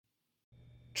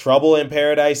Trouble in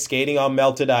paradise, skating on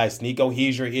melted ice. Nico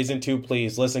Hischier isn't too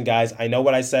pleased. Listen, guys, I know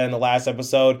what I said in the last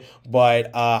episode,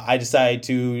 but I decided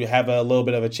to have a little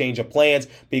bit of a change of plans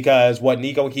because what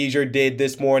Nico Hischier did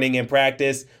this morning in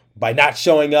practice by not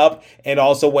showing up, and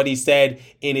also what he said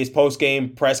in his post-game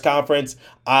press conference,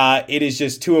 it is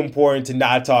just too important to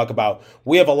not talk about.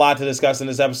 We have a lot to discuss in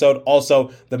this episode.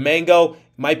 Also, the mango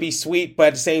might be sweet, but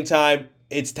at the same time,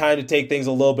 it's time to take things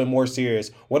a little bit more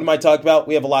serious. What am I talking about?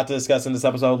 We have a lot to discuss in this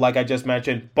episode. Like I just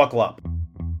mentioned, buckle up.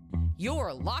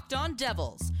 You're Locked On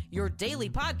Devils, your daily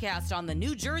podcast on the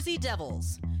New Jersey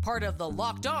Devils. Part of the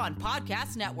Locked On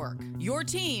Podcast Network, your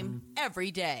team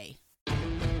every day.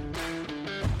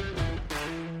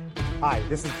 Hi,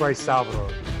 this is Bryce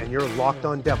Salvador, and you're Locked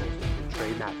On Devils with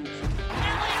Trey Matthews.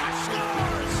 Elliott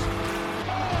scores!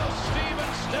 Oh,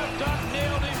 Stevens stepped up,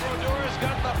 nailed it. Brodor's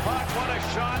got the puck. What a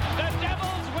shot. The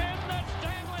Devils win the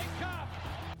Stanley Cup.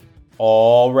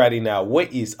 Alrighty now,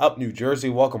 what is up, New Jersey?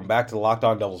 Welcome back to the Locked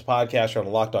On Devils podcast on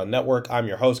the Locked On Network. I'm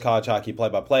your host, college hockey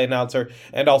play-by-play announcer,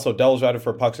 and also Devils writer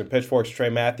for Pucks and Pitchforks, Trey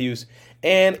Matthews.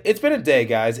 And it's been a day,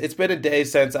 guys. It's been a day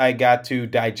since I got to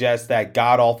digest that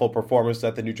god-awful performance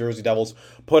that the New Jersey Devils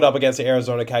put up against the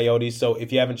Arizona Coyotes. So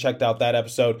if you haven't checked out that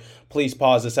episode, please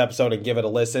pause this episode and give it a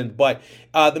listen. But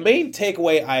the main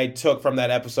takeaway I took from that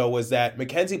episode was that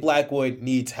Mackenzie Blackwood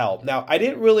needs help. Now, I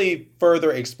didn't really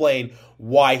further explain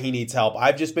why he needs help.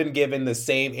 I've just been given the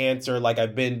same answer like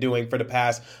I've been doing for the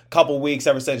past couple weeks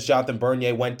ever since Jonathan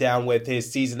Bernier went down with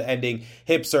his season-ending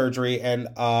hip surgery. And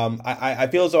I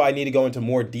feel as though I need to go into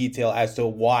more detail as to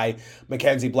why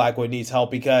Mackenzie Blackwood needs help,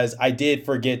 because I did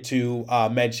forget to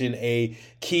mention a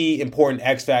key important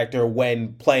X factor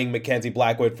when playing Mackenzie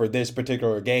Blackwood for this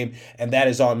particular game, and that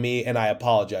is on me, and I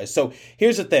apologize. So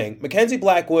here's the thing. Mackenzie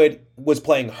Blackwood was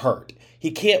playing hurt.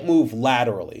 He can't move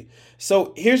laterally.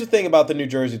 So here's the thing about the New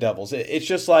Jersey Devils. It's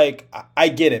just like, I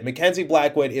get it. Mackenzie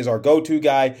Blackwood is our go-to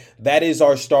guy. That is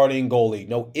our starting goalie.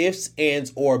 No ifs,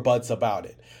 ands, or buts about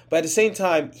it. But at the same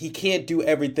time, he can't do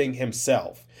everything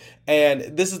himself. And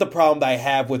this is the problem that I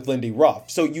have with Lindy Ruff.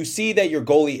 So you see that your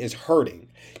goalie is hurting.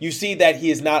 You see that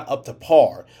he is not up to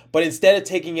par. But instead of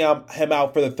taking him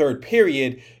out for the third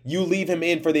period, you leave him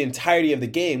in for the entirety of the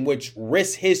game, which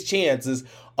risks his chances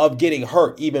of getting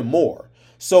hurt even more.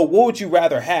 So what would you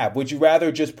rather have? Would you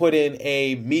rather just put in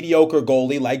a mediocre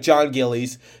goalie like John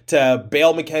Gillies to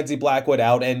bail Mackenzie Blackwood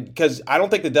out? And because I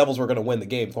don't think the Devils were going to win the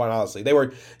game, quite honestly. They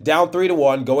were down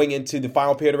 3-1 going into the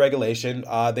final period of regulation.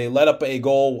 They let up a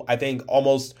goal, I think,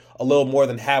 almost a little more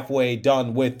than halfway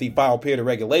done with the final period of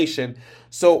regulation.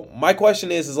 So my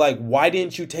question is like, why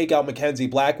didn't you take out Mackenzie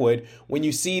Blackwood when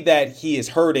you see that he is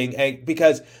hurting? And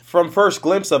because from first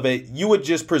glimpse of it, you would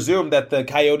just presume that the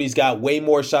Coyotes got way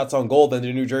more shots on goal than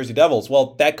the New Jersey Devils.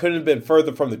 Well, that couldn't have been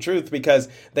further from the truth, because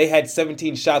they had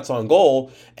 17 shots on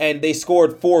goal and they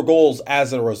scored 4 goals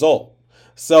as a result.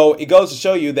 So it goes to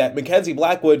show you that Mackenzie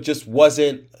Blackwood just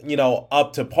wasn't,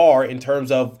 up to par in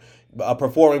terms of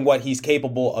performing what he's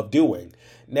capable of doing.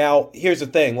 Now, here's the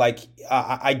thing.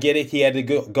 I get it. He had to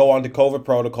go on to COVID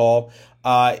protocol,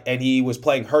 and he was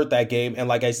playing hurt that game. And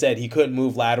like I said, he couldn't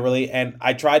move laterally. And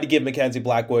I tried to give Mackenzie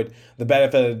Blackwood the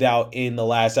benefit of the doubt in the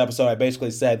last episode. I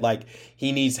basically said,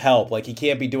 he needs help. He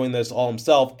can't be doing this all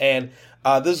himself. And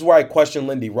this is where I question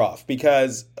Lindy Ruff,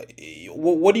 because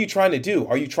what are you trying to do?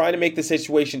 Are you trying to make the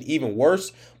situation even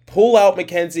worse? Pull out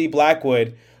Mackenzie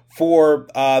Blackwood for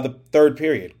the third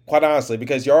period, quite honestly,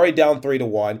 because you're already down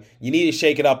 3-1. You need to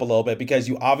shake it up a little bit, because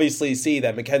you obviously see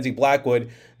that Mackenzie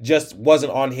Blackwood just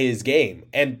wasn't on his game.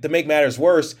 And to make matters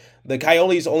worse, the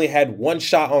Coyotes only had 1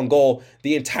 shot on goal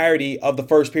the entirety of the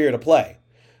first period of play.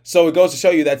 So it goes to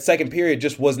show you that second period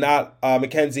just was not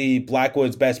Mackenzie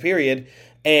Blackwood's best period.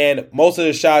 And most of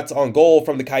the shots on goal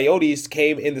from the Coyotes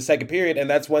came in the second period, and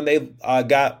that's when they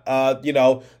got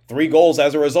 3 goals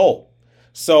as a result.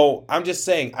 So I'm just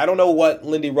saying, I don't know what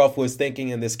Lindy Ruff was thinking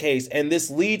in this case. And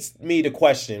this leads me to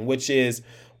question, which is,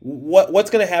 what's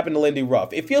going to happen to Lindy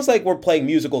Ruff? It feels like we're playing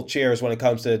musical chairs when it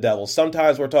comes to the Devils.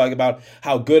 Sometimes we're talking about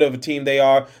how good of a team they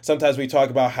are. Sometimes we talk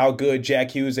about how good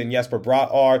Jack Hughes and Jesper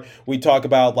Bratt are. We talk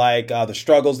about the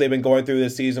struggles they've been going through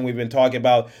this season. We've been talking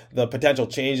about the potential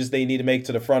changes they need to make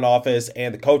to the front office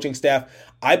and the coaching staff.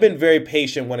 I've been very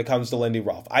patient when it comes to Lindy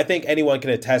Ruff. I think anyone can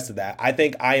attest to that. I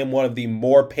think I am one of the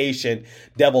more patient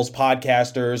Devils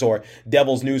podcasters or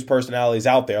Devils news personalities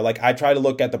out there. I try to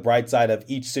look at the bright side of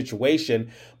each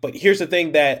situation. But here's the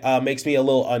thing that makes me a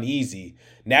little uneasy.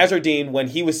 Nazar Dean, when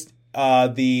he was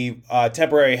the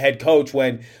temporary head coach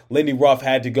when Lindy Ruff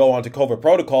had to go onto COVID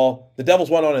protocol, the Devils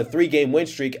went on a 3-game win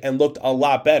streak and looked a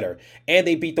lot better. And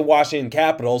they beat the Washington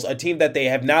Capitals, a team that they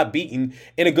have not beaten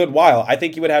in a good while. I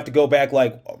think you would have to go back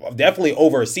definitely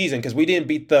over a season, because we didn't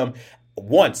beat them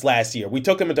once last year. We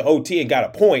took them into OT and got a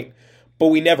point, but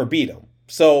we never beat them.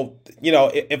 So,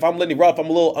 if I'm Lindy Ruff, I'm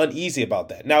a little uneasy about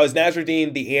that. Now, is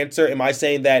Nasreddine the answer? Am I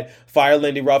saying that fire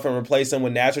Lindy Ruff and replace him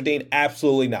with Nasreddine?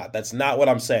 Absolutely not. That's not what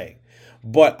I'm saying.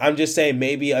 But I'm just saying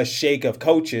maybe a shake of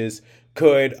coaches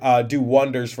could do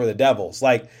wonders for the Devils.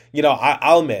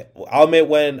 I'll admit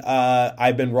when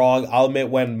I've been wrong. I'll admit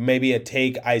when maybe a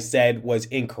take I said was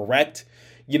incorrect.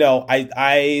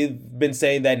 I've been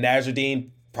saying that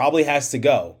Nasreddine probably has to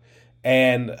go.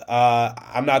 And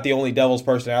I'm not the only Devils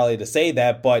personality to say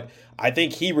that, but I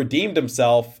think he redeemed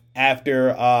himself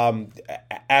after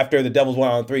the Devils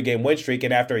went on a 3-game win streak,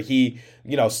 and after he,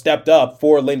 stepped up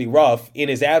for Lindy Ruff in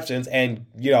his absence. And,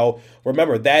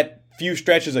 remember that few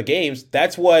stretches of games,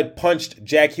 that's what punched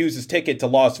Jack Hughes' ticket to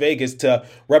Las Vegas to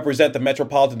represent the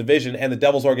Metropolitan Division and the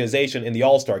Devils organization in the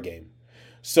All-Star game.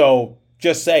 So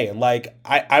just saying,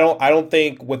 I don't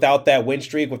think without that win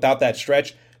streak, without that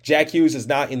stretch, Jack Hughes is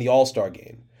not in the All-Star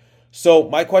game. So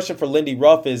my question for Lindy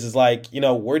Ruff is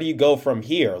where do you go from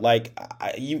here?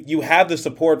 You have the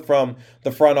support from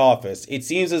the front office. It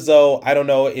seems as though, I don't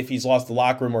know if he's lost the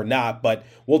locker room or not, but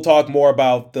we'll talk more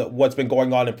about what's been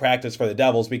going on in practice for the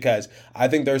Devils, because I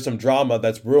think there's some drama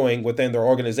that's brewing within their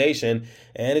organization,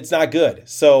 and it's not good.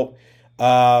 So,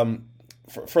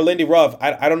 for Lindy Ruff,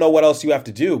 I don't know what else you have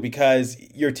to do, because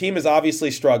your team is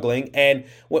obviously struggling. And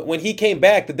when he came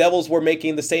back, the Devils were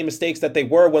making the same mistakes that they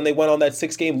were when they went on that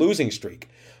 6-game losing streak.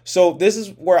 So this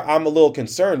is where I'm a little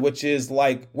concerned, which is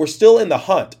we're still in the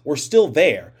hunt. We're still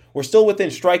there. We're still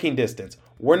within striking distance.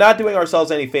 We're not doing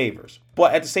ourselves any favors.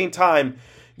 But at the same time,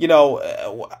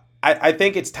 I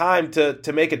think it's time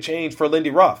to make a change for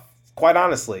Lindy Ruff, quite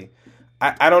honestly.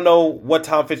 I don't know what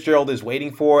Tom Fitzgerald is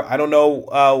waiting for. I don't know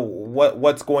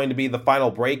what's going to be the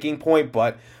final breaking point,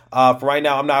 but for right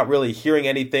now, I'm not really hearing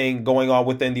anything going on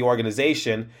within the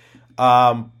organization.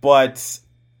 But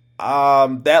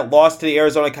that loss to the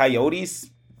Arizona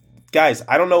Coyotes, guys,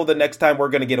 I don't know the next time we're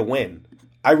going to get a win.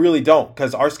 I really don't,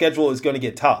 because our schedule is going to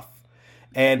get tough,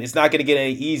 and it's not going to get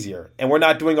any easier. And we're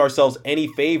not doing ourselves any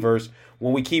favors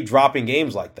when we keep dropping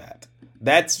games like that.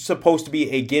 That's supposed to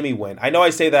be a gimme win. I know I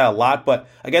say that a lot, but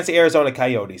against the Arizona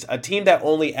Coyotes, a team that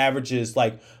only averages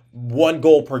 1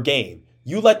 goal per game,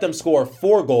 you let them score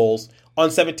 4 goals on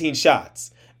 17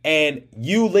 shots. And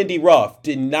you, Lindy Ruff,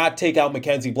 did not take out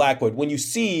Mackenzie Blackwood when you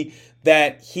see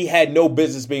that he had no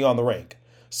business being on the rink.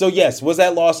 So yes, was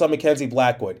that loss on Mackenzie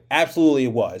Blackwood? Absolutely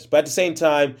it was. But at the same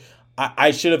time,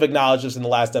 I should have acknowledged this in the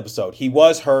last episode. He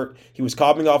was hurt. He was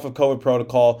coming off of COVID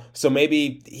protocol. So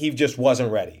maybe he just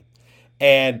wasn't ready.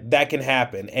 And that can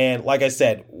happen. And like I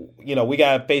said, we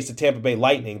got to face the Tampa Bay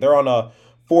Lightning. They're on a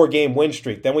 4-game win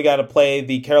streak. Then we got to play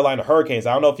the Carolina Hurricanes.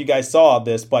 I don't know if you guys saw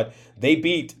this, but they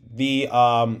beat the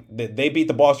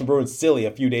Boston Bruins silly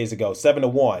a few days ago,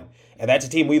 7-1. And that's a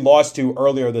team we lost to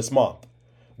earlier this month,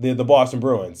 the Boston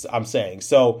Bruins, I'm saying.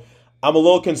 So I'm a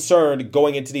little concerned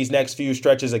going into these next few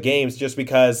stretches of games, just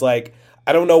because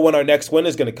I don't know when our next win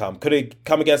is going to come. Could it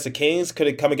come against the Kings? Could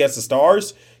it come against the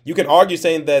Stars? You can argue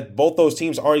saying that both those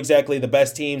teams aren't exactly the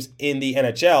best teams in the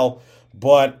NHL,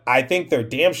 but I think they're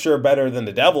damn sure better than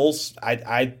the Devils.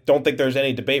 I don't think there's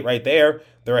any debate right there.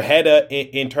 They're ahead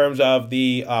in terms of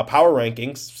the power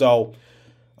rankings. So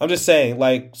I'm just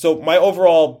saying, so my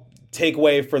overall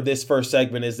takeaway for this first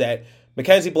segment is that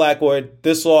Mackenzie Blackwood,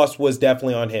 this loss was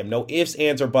definitely on him. No ifs,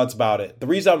 ands, or buts about it. The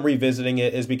reason I'm revisiting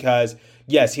it is because,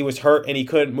 yes, he was hurt and he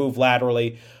couldn't move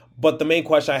laterally. But the main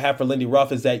question I have for Lindy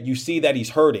Ruff is that you see that he's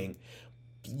hurting.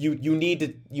 You need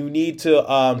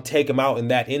to take him out in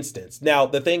that instance. Now,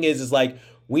 the thing is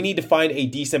we need to find a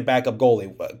decent backup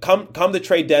goalie. Come the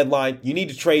trade deadline, you need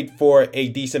to trade for a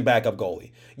decent backup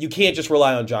goalie. You can't just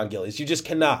rely on John Gillies. You just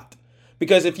cannot.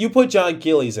 Because if you put John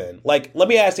Gillies in, let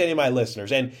me ask any of my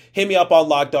listeners, and hit me up on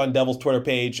Locked On Devils Twitter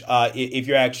page if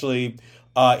you're actually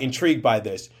intrigued by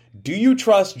this. Do you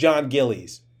trust John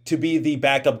Gillies to be the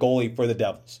backup goalie for the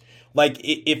Devils?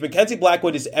 If Mackenzie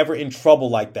Blackwood is ever in trouble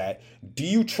like that, do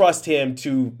you trust him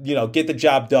to, get the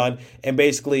job done and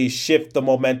basically shift the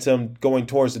momentum going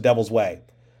towards the Devils' way?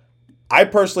 I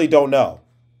personally don't know.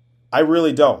 I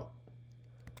really don't.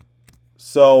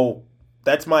 So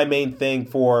that's my main thing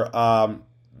I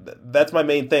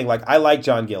like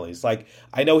John Gillies.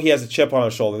 I know he has a chip on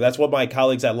his shoulder. That's what my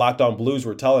colleagues at Locked On Blues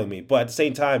were telling me. But at the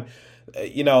same time,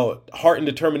 heart and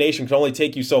determination can only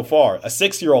take you so far. A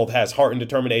 6-year-old has heart and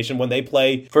determination when they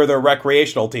play for their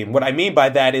recreational team. What I mean by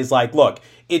that is look,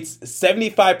 it's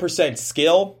 75%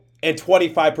 skill and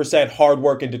 25% hard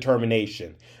work and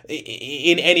determination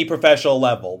in any professional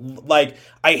level.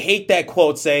 I hate that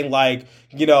quote saying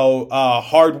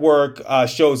hard work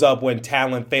shows up when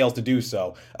talent fails to do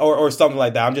so, or something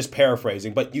like that. I'm just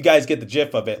paraphrasing, but you guys get the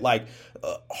gist of it.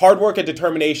 Hard work and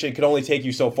determination can only take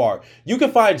you so far. You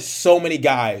can find so many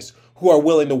guys who are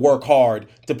willing to work hard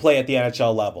to play at the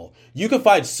NHL level. You can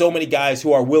find so many guys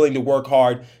who are willing to work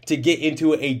hard to get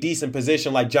into a decent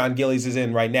position like John Gillies is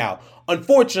in right now.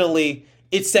 Unfortunately,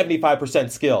 it's 75%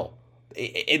 skill.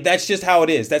 That's just how it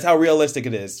is. That's how realistic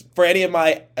it is. For any of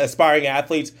my aspiring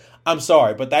athletes, I'm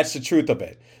sorry, but that's the truth of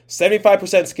it.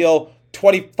 75% skill,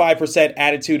 25%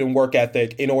 attitude and work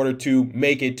ethic in order to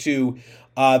make it to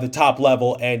the top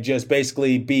level and just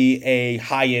basically be a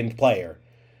high-end player.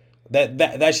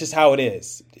 That's just how it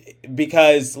is.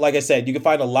 Because, like I said, you can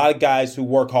find a lot of guys who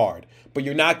work hard, but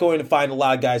you're not going to find a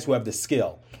lot of guys who have the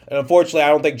skill. And unfortunately, I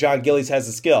don't think John Gillies has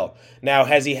the skill. Now,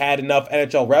 has he had enough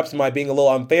NHL reps? Am I being a little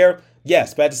unfair?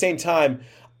 Yes, but at the same time,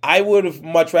 I would have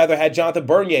much rather had Jonathan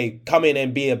Bernier come in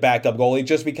and be a backup goalie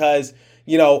just because,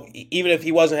 even if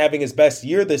he wasn't having his best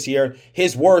year this year,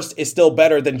 his worst is still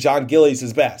better than John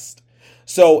Gillies' best.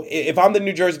 So if I'm the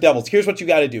New Jersey Devils, here's what you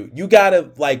got to do. You got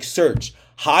to search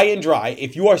high and dry.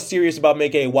 If you are serious about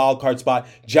making a wild card spot,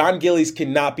 John Gillies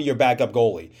cannot be your backup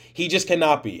goalie. He just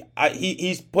cannot be.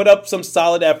 He's put up some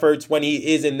solid efforts when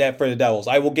he is in net for the Devils.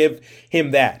 I will give him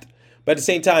that. But at the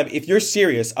same time, if you're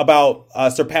serious about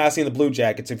surpassing the Blue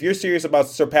Jackets, if you're serious about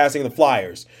surpassing the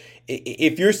Flyers,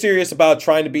 if you're serious about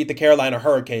trying to beat the Carolina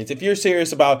Hurricanes, if you're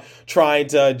serious about trying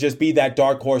to just be that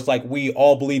dark horse like we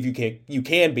all believe you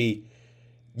can be,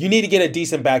 you need to get a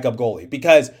decent backup goalie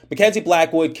because Mackenzie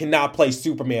Blackwood cannot play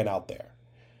Superman out there.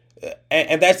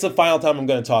 And that's the final time I'm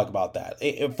going to talk about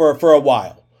that for a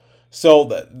while. So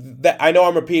I know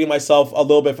I'm repeating myself a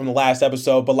little bit from the last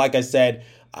episode, but like I said,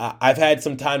 I've had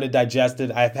some time to digest it.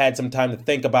 I've had some time to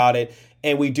think about it,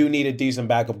 and we do need a decent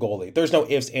backup goalie. There's no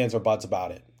ifs, ands, or buts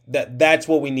about it. That's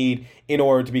what we need in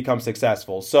order to become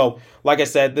successful. So, like I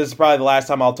said, this is probably the last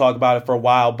time I'll talk about it for a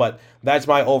while, but that's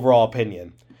my overall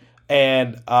opinion.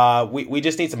 And we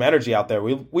just need some energy out there.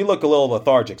 We look a little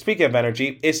lethargic. Speaking of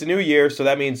energy, it's the new year, so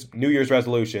that means New Year's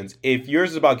resolutions. If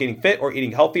yours is about getting fit or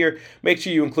eating healthier, make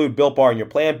sure you include Built Bar in your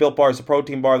plan. Built Bar is a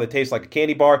protein bar that tastes like a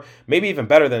candy bar, maybe even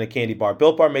better than a candy bar.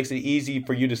 Built Bar makes it easy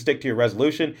for you to stick to your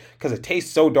resolution because it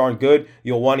tastes so darn good,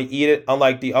 you'll want to eat it,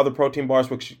 unlike the other protein bars,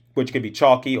 which could be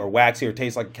chalky or waxy or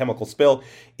taste like a chemical spill.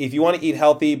 If you want to eat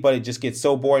healthy, but it just gets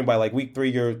so boring by week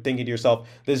 3, you're thinking to yourself,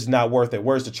 this is not worth it.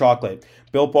 Where's the chocolate?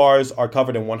 Built Bars are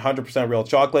covered in 100% real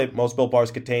chocolate. Most Built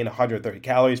Bars contain 130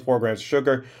 calories, 4 grams of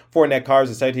sugar, 4 net carbs,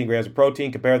 and 17 grams of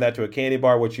protein. Compare that to a candy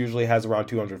bar, which usually has around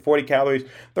 240 calories,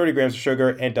 30 grams of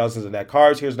sugar, and dozens of net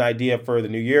carbs. Here's an idea for the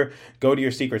new year. Go to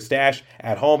your secret stash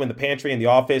at home, in the pantry, in the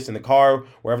office, in the car,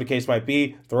 wherever the case might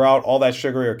be. Throw out all that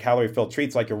sugary or calorie-filled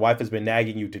treats like your wife has been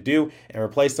nagging you to do, and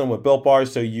replace them with Built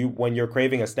Bars so when you're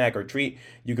craving a snack or treat,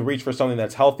 you can reach for something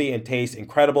that's healthy and tastes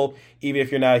incredible. Even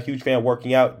if you're not a huge fan of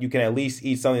working out, you can at least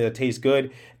eat something that tastes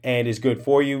good and is good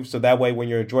for you. So that way, when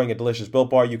you're enjoying a delicious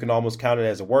Built Bar, you can almost count it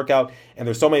as a workout. And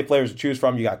there's so many flavors to choose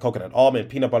from. You got coconut almond,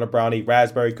 peanut butter brownie,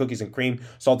 raspberry, cookies and cream,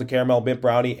 salted caramel, mint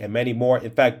brownie, and many more.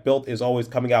 In fact, Built is always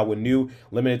coming out with new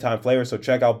limited time flavors. So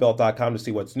check out Built.com to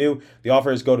see what's new. The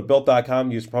offer is go to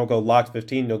Built.com, use promo code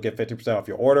LOCKED15, and you'll get 50% off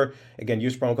your order. Again,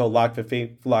 use promo code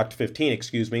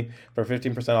LOCKED15, for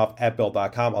 15% off at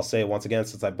Built.com. I'll say it once again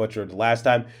since I butchered it the last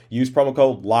time. Use promo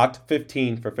code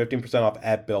LOCKED15 for 15% off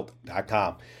at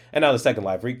Built.com. And now the second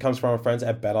live read comes from our friends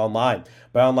at BetOnline.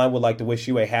 BetOnline would like to wish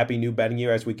you a happy new betting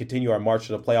year as we continue our march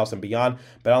to the playoffs and beyond.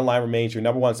 BetOnline remains your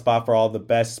number one spot for all of the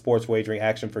best sports wagering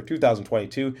action for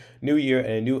 2022, new year,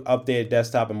 and a new updated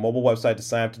desktop and mobile website to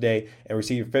sign up today and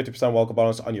receive your 50% welcome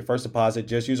bonus on your first deposit.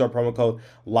 Just use our promo code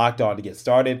LOCKEDON to get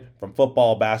started. From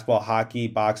football, basketball, hockey,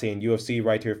 boxing, and UFC,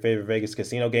 right to your favorite Vegas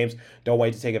casino games. Don't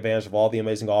wait to take advantage of all the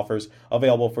amazing offers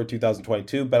available for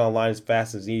 2022. BetOnline is the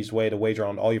fastest and easiest way to wager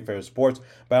on all your favorite sports.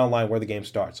 BetOnline, where the game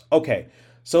starts. Okay,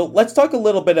 so let's talk a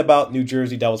little bit about New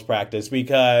Jersey Devils practice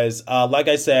because, like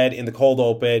I said in the cold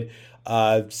open,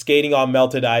 skating on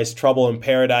melted ice, trouble in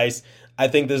paradise. I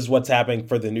think this is what's happening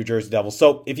for the New Jersey Devils.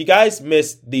 So if you guys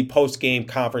missed the post-game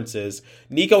conferences,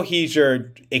 Nico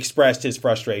Hischier expressed his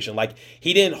frustration.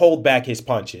 He didn't hold back his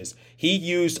punches. He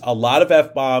used a lot of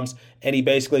F-bombs, and he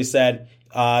basically said,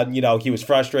 He was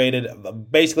frustrated.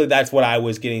 Basically, that's what I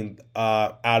was getting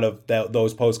out of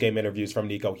those post-game interviews from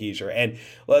Nico Hischier. And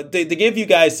to give you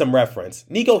guys some reference,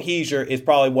 Nico Hischier is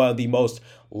probably one of the most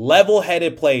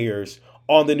level-headed players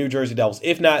on the New Jersey Devils,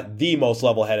 if not the most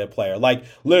level-headed player. Like,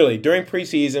 literally, during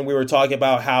preseason, we were talking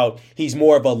about how he's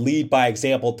more of a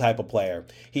lead-by-example type of player.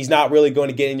 He's not really going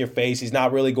to get in your face. He's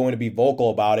not really going to be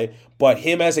vocal about it. But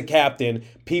him as a captain,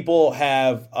 people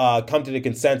have come to the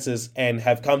consensus and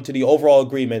have come to the overall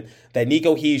agreement that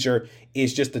Nico Hischier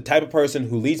is just the type of person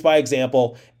who leads by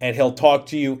example, and he'll talk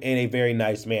to you in a very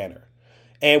nice manner.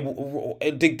 And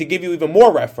to give you even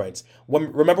more reference,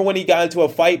 remember when he got into a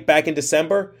fight back in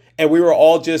December? And we were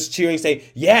all just cheering, saying,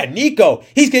 yeah, Nico,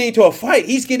 he's getting into a fight.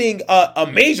 He's getting a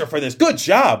major for this. Good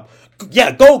job.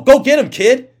 Yeah, go get him,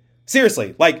 kid.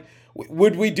 Seriously, like,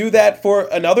 would we do that for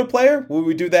another player? Would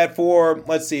we do that for,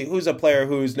 let's see, who's a player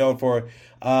who's known for,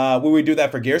 would we do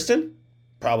that for Gerston?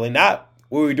 Probably not.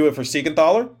 Would we do it for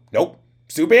Siegenthaler? Nope.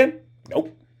 Subban?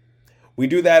 Nope. We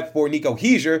do that for Nico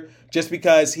Hischier just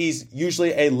because he's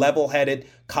usually a level-headed,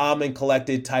 calm and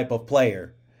collected type of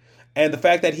player. And the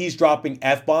fact that he's dropping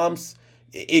F-bombs,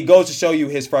 it goes to show you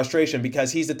his frustration,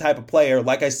 because he's the type of player,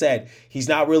 like I said, he's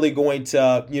not really going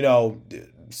to,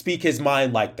 speak his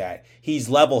mind like that. He's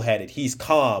level-headed. He's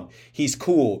calm. He's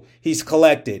cool. He's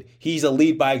collected. He's a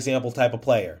lead-by-example type of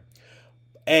player.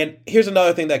 And here's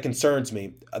another thing that concerns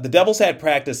me. The Devils had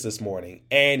practice this morning,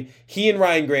 and he and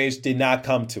Ryan Graves did not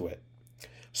come to it.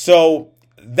 So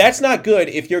that's not good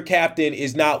if your captain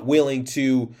is not willing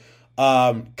to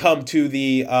come to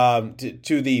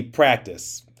the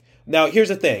practice. Now, here's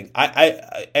the thing. I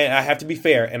have to be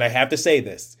fair, and I have to say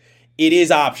this. It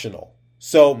is optional.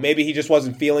 So maybe he just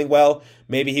wasn't feeling well.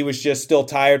 Maybe he was just still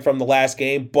tired from the last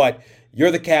game. But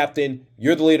you're the captain.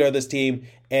 You're the leader of this team.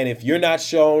 And if you're not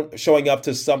showing up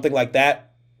to something like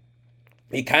that,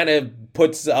 it kind of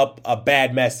puts up a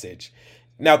bad message.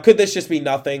 Now, could this just be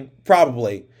nothing?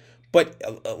 Probably. But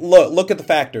look at the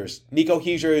factors. Nico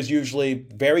Hischier is usually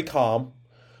very calm.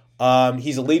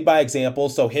 He's a lead by example,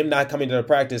 so him not coming to the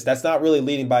practice, that's not really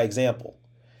leading by example.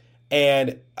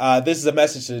 And this is a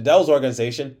message to the Devils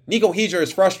organization. Nico Hischier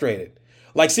is frustrated.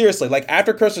 Like, seriously, like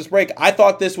after Christmas break, I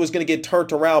thought this was going to get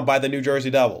turned around by the New Jersey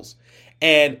Devils.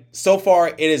 And so far,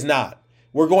 it is not.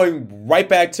 We're going right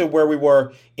back to where we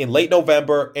were in late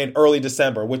November and early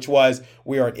December, which was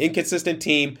we are an inconsistent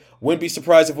team. Wouldn't be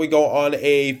surprised if we go on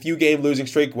a few-game losing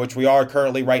streak, which we are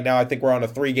currently right now. I think we're on a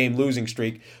 3-game losing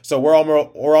streak. So we're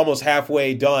almost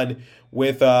halfway done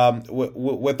with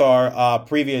our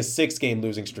previous 6-game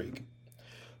losing streak.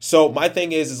 So my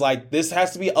thing is like this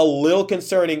has to be a little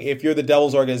concerning if you're the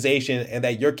Devils organization and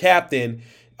that your captain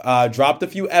dropped a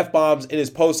few F-bombs in his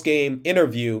post-game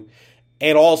interview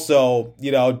and also,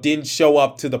 didn't show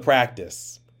up to the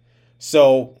practice.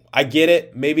 So I get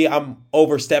it. Maybe I'm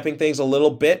overstepping things a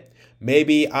little bit.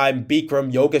 Maybe I'm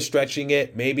Bikram yoga stretching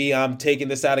it. Maybe I'm taking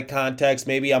this out of context.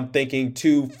 Maybe I'm thinking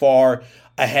too far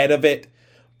ahead of it.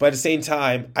 But at the same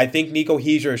time, I think Nico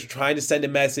Hischier is trying to send a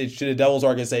message to the Devils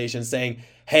organization saying,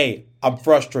 hey, I'm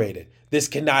frustrated. This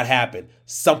cannot happen.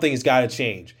 Something has got to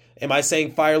change. Am I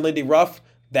saying fire Lindy Ruff?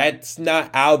 That's not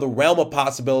out of the realm of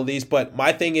possibilities, but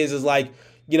my thing is like,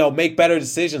 make better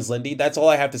decisions, Lindy. That's all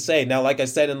I have to say. Now, like I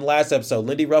said in the last episode,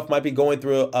 Lindy Ruff might be going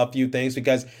through a few things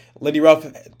because Lindy Ruff,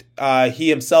 he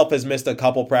himself has missed a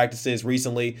couple practices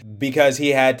recently because he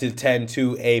had to tend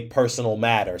to a personal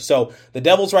matter. So the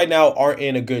Devils right now aren't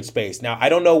in a good space. Now, I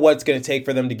don't know what's going to take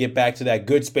for them to get back to that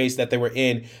good space that they were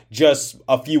in just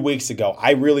a few weeks ago.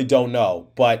 I really don't know,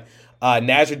 but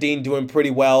Nasruddin doing pretty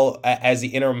well as the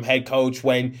interim head coach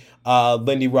when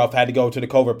Lindy Ruff had to go to the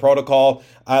COVID protocol.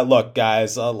 Look,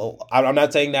 guys, I'm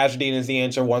not saying Nasruddin is the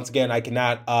answer. Once again, I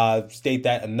cannot state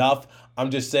that enough.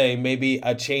 I'm just saying maybe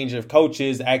a change of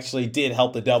coaches actually did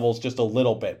help the Devils just a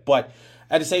little bit. But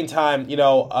at the same time,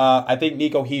 I think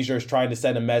Nico Hischier is trying to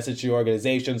send a message to the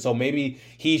organization. So maybe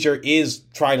Hischier is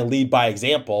trying to lead by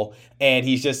example. And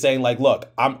he's just saying, like,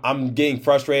 look, I'm getting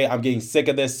frustrated. I'm getting sick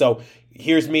of this. So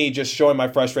here's me just showing my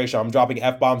frustration. I'm dropping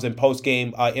F-bombs in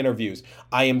post-game interviews.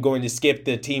 I am going to skip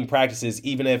the team practices,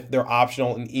 even if they're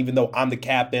optional, and even though I'm the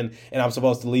captain and I'm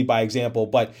supposed to lead by example.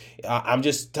 But I'm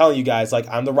just telling you guys, like,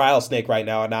 I'm the rattlesnake right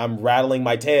now, and I'm rattling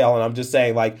my tail, and I'm just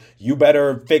saying, like, you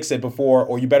better fix it before,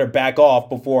 or you better back off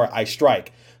before I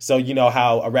strike. So you know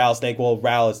how a rattlesnake will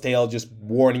rattle its tail, just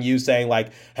warning you, saying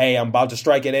like, hey, I'm about to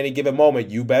strike at any given moment.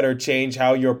 You better change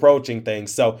how you're approaching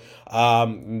things. So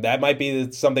that might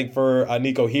be something for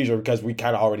Nico Hischier, because we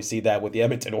kind of already see that with the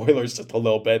Edmonton Oilers just a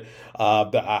little bit.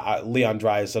 Leon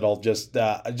Draisaitl, just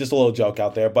a little joke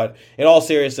out there. But in all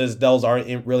seriousness, Devils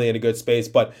aren't really in a good space.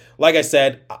 But like I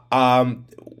said,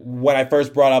 when I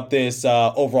first brought up this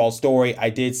overall story, I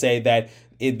did say that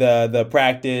the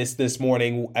practice this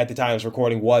morning at the time of this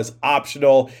recording was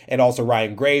optional, and also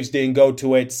Ryan Graves didn't go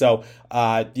to it. So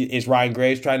is Ryan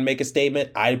Graves trying to make a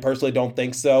statement? I personally don't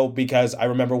think so, because I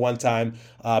remember one time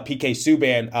PK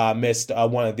Subban missed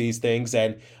one of these things,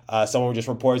 and someone just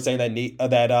reported saying that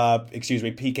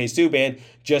PK Subban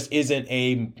just isn't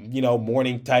a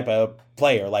morning type of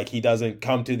player. Like, he doesn't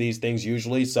come to these things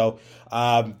usually. So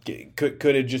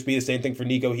could it just be the same thing for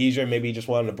Nico Hischier? Maybe he just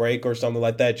wanted a break or something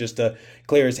like that just to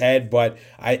clear his head. But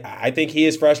I think he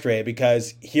is frustrated,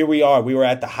 because here we are. We were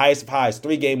at the highest of highs,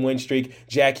 3-game win streak.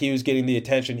 Jack Hughes getting the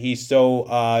attention he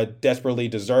so desperately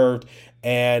deserved.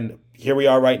 And here we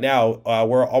are right now.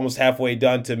 We're almost halfway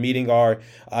done to meeting our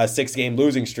 6-game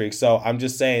losing streak. So I'm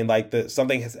just saying, like,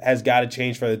 something has got to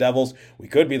change for the Devils. We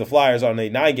could be the Flyers on a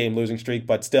 9-game losing streak,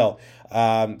 but still,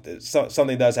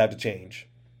 something does have to change.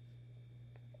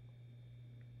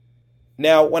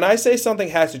 Now, when I say something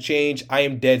has to change, I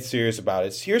am dead serious about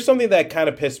it. Here's something that kind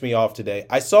of pissed me off today.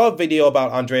 I saw a video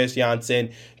about Andreas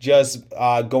Johnsson just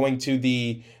going to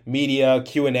the media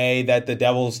Q&A that the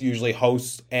Devils usually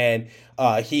host, and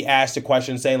he asked a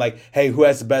question saying, like, hey, who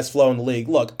has the best flow in the league?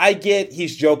 Look, I get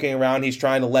he's joking around, he's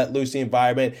trying to let loose the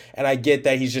environment, and I get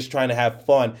that he's just trying to have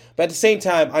fun. But at the same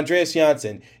time, Andreas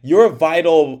Johnsson, you're a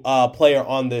vital player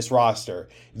on this roster.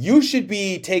 You should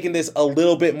be taking this a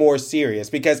little bit more serious,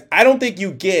 because I don't think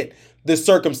you get the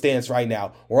circumstance right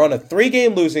now. We're on a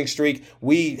 3-game losing streak.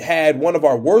 We had one of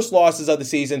our worst losses of the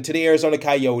season to the Arizona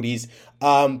Coyotes.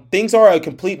 Things are a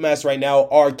complete mess right now.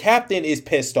 Our captain is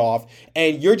pissed off,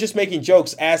 and you're just making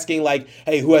jokes asking, like,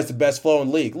 hey, who has the best flow in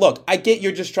the league? Look, I get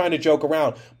you're just trying to joke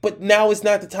around, but now is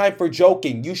not the time for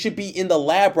joking. You should be in the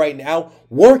lab right now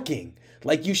working.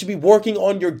 Like, you should be working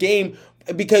on your game,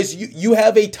 because you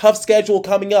have a tough schedule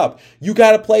coming up. You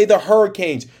got to play the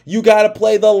Hurricanes. You got to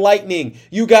play the Lightning.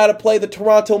 You got to play the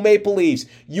Toronto Maple Leafs.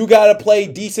 You got to play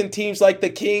decent teams like the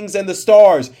Kings and the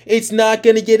Stars. It's not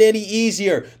going to get any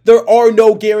easier. There are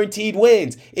no guaranteed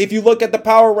wins. If you look at the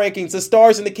power rankings, the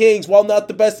Stars and the Kings, while not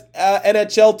the best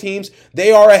NHL teams,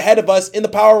 they are ahead of us in the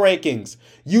power rankings.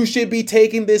 You should be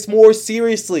taking this more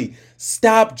seriously.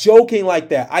 Stop joking like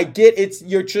that. I get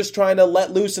you're just trying to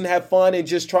let loose and have fun and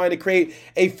just trying to create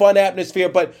a fun atmosphere.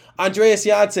 But Andreas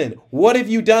Johnsson, what have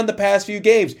you done the past few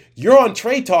games? You're on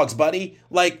trade talks, buddy.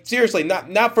 Like, seriously,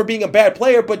 not for being a bad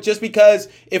player, but just because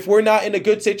if we're not in a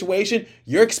good situation,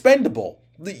 you're expendable.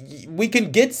 We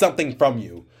can get something from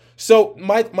you. So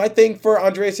my thing for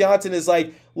Andreas Johnsson is,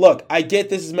 like, look, I get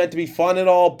this is meant to be fun and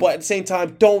all, but at the same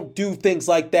time, don't do things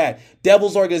like that.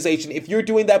 Devils organization, if you're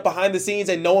doing that behind the scenes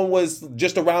and no one was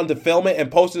just around to film it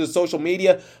and post it to social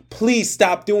media, please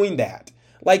stop doing that.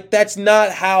 Like, that's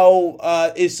not how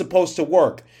it's supposed to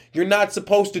work. You're not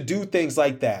supposed to do things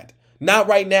like that. Not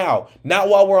right now. Not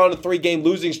while we're on a 3-game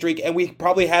losing streak and we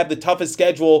probably have the toughest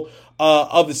schedule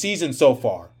of the season so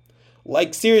far.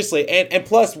 Like, seriously, and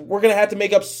plus, we're going to have to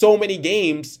make up so many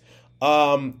games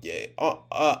coming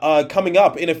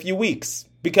up in a few weeks.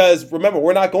 Because, remember,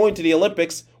 we're not going to the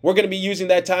Olympics. We're going to be using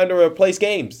that time to replace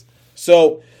games.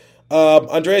 So,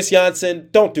 Andreas Johnsson,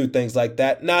 don't do things like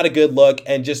that. Not a good look,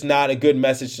 and just not a good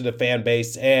message to the fan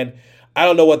base. And I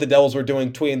don't know what the Devils were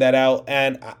doing tweeting that out.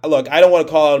 And, look, I don't want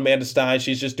to call out Amanda Stein.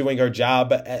 She's just doing her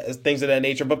job, things of that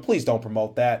nature. But please don't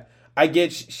promote that. I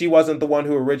get she wasn't the one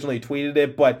who originally tweeted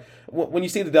it, but when you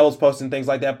see the Devils posting things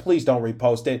like that, please don't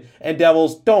repost it. And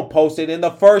Devils, don't post it in the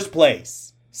first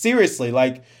place. Seriously,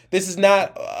 like, this is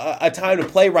not a time to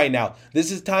play right now.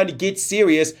 This is time to get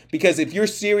serious, because if you're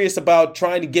serious about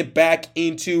trying to get back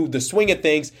into the swing of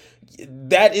things,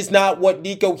 that is not what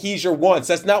Nico Hischier wants.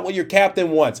 That's not what your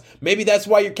captain wants. Maybe that's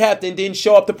why your captain didn't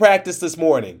show up to practice this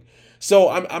morning. So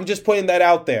I'm just putting that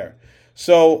out there.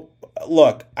 So,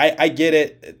 look, I get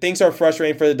it. Things are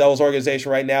frustrating for the Devils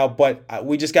organization right now, but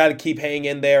we just got to keep hanging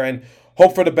in there and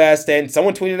hope for the best. And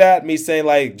someone tweeted at me saying,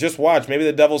 like, just watch. Maybe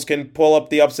the Devils can pull up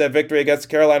the upset victory against the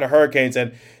Carolina Hurricanes.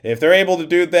 And if they're able to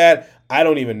do that, I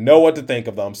don't even know what to think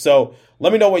of them. So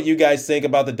let me know what you guys think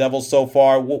about the Devils so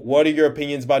far. What are your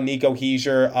opinions about Nico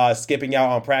Hischier skipping out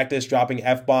on practice, dropping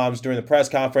F-bombs during the press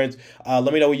conference?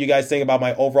 Let me know what you guys think about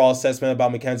my overall assessment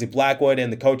about Mackenzie Blackwood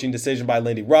and the coaching decision by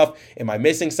Lindy Ruff. Am I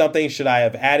missing something? Should I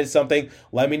have added something?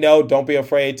 Let me know. Don't be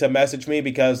afraid to message me,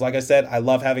 because, like I said, I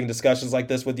love having discussions like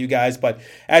this with you guys. But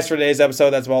as for today's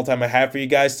episode, that's all the time I have for you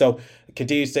guys. So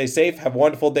continue to stay safe. Have a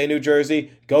wonderful day, New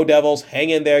Jersey. Go Devils. Hang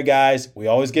in there, guys. We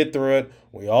always get through it.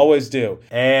 We always do.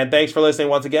 And thanks for listening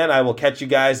once again. I will catch you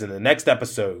guys in the next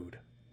episode.